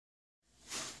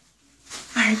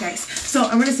Alright guys, so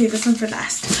I'm gonna save this one for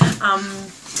last.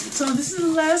 So this is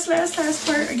the last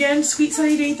part. Again, Sweet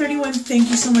Sunny Day 31. Thank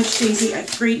you so much, Daisy. I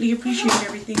greatly appreciate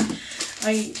everything.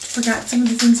 I forgot some of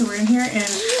the things that were in here, and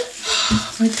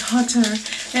my daughter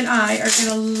and I are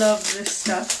gonna love this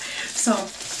stuff. So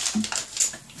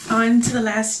on to the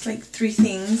last like 3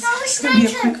 things. It's gonna be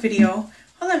a quick video.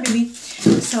 Hold on, baby.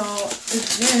 So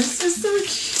this is so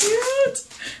cute.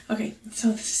 Okay,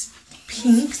 so this is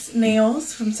Pink's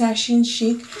nails from Sashi and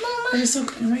Chic. That is so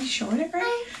good. Am I showing it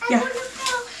right? Yeah.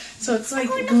 So it's like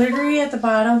glittery at the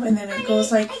bottom, and then it goes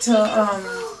like to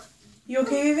you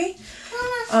okay, baby?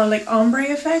 Like ombre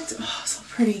effect. Oh, so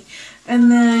pretty. And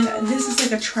then this is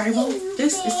like a tribal.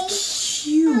 This is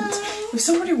cute. If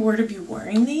somebody were to be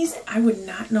wearing these, I would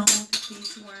not know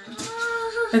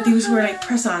that these were like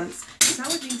press-ons. I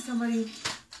would think somebody.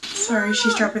 Sorry,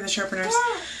 she's dropping the sharpeners.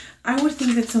 I would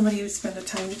think that somebody would spend the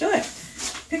time to do it.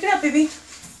 Pick it up, baby.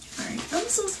 All right. I'm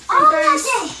so sorry, guys.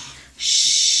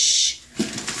 Shh.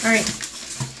 All right.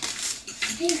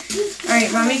 All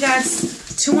right, Mommy got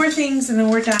 2 more things, and then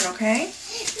we're done. Okay? Then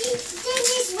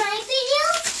it's my video.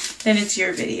 Then it's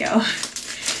your video.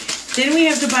 Then we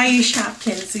have to buy you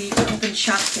Shopkins so you can open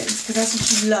Shopkins because that's what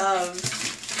you love.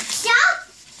 Shopkins.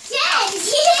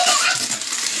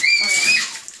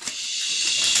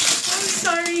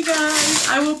 Sorry guys,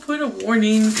 I will put a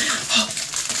warning.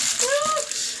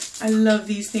 I love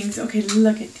these things. Okay,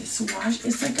 look at this wash.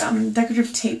 It's like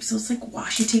decorative tape, so it's like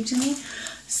washi tape to me.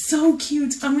 So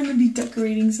cute. I'm gonna be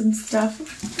decorating some stuff.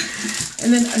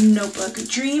 And then a notebook.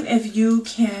 Dream if you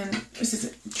can. This is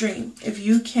it. Dream. If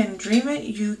you can dream it,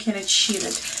 you can achieve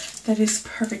it. That is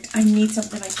perfect. I need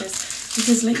something like this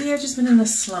because lately I've just been in a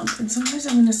slump, and sometimes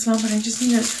I'm in a slump and I just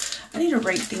need to. I need to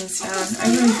write things down. I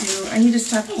really do. I need to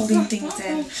stop holding things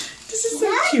in. This is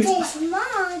so cute. Elena's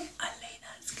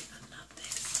gonna love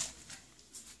this.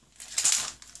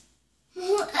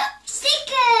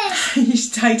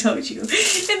 Stickers! I told you. And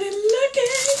then look at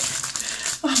it.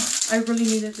 Oh, I really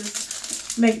needed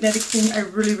this magnetic thing. I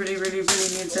really need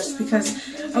this because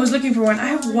I was looking for one. I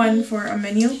have one for a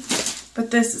menu, but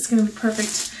this is going to be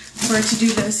perfect for a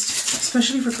to-do list,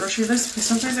 especially for grocery lists, because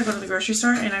sometimes I go to the grocery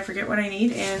store and I forget what I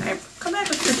need and I come back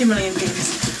with 50 million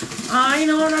things. I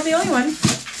know I'm not the only one.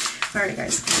 Alright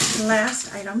guys,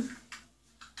 last item.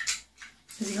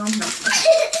 Is he home? No.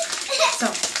 So,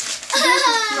 this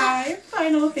is my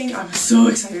final thing. I'm so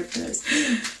excited for this.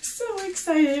 So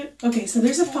excited. Okay, so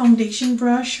there's a foundation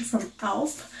brush from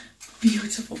e.l.f.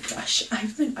 Beautiful brush.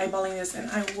 I've been eyeballing this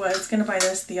and I was gonna buy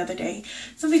this the other day.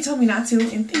 Somebody told me not to,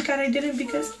 and thank God I didn't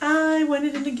because I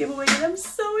wanted in the giveaway and I'm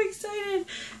so excited.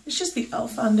 It's just the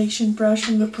e.l.f. foundation brush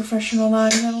from the professional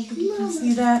line. I don't think you can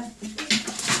see that.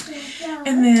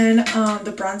 And then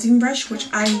the bronzing brush, which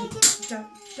I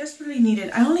desperately needed.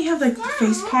 I only have like the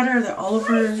face powder, the all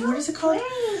over, what is it called?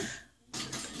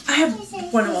 I have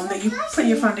one of them that you put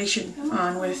your foundation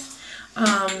on with.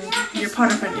 Your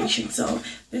powder foundation. So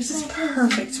this is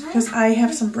perfect because I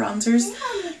have some bronzers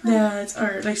that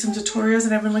are like some tutorials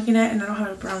that I've been looking at, and I don't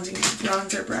have a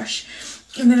bronzer brush.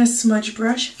 And then a smudge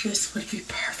brush. This would be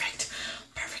perfect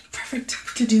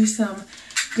to do some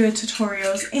good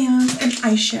tutorials, and an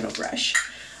eyeshadow brush.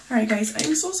 Alright guys,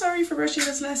 I'm so sorry for rushing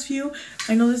this last few.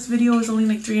 I know this video is only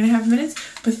like 3.5 minutes,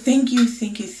 but thank you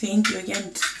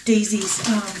again, Daisy,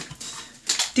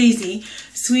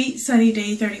 Sweet Sunny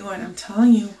Day 31. I'm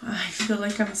telling you, I feel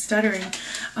like I'm stuttering.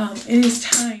 It is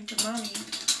time for Mommy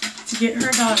to get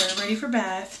her daughter ready for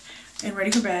bath and ready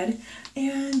for bed.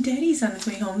 And Daddy's on his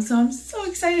way home, so I'm so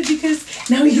excited because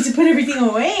now we get to put everything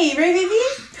away, right baby?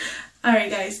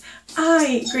 Alright guys,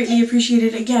 I greatly appreciate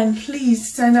it. Again,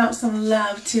 please send out some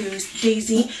love to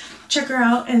Daisy. Check her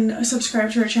out and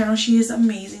subscribe to her channel. She is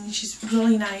amazing. She's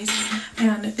really nice.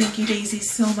 And thank you, Daisy,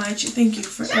 so much. Thank you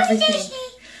for everything.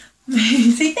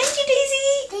 Say thank you,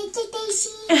 Daisy. Thank you,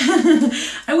 Daisy.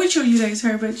 I would show you guys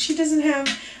her, but she doesn't have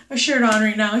a shirt on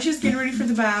right now. She's getting ready for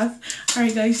the bath.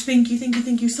 Alright guys, thank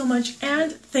you so much.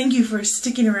 And thank you for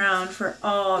sticking around for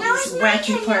all these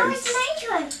wacky parts. Now it's my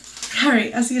turn.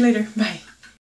 Alright, I'll see you later. Bye.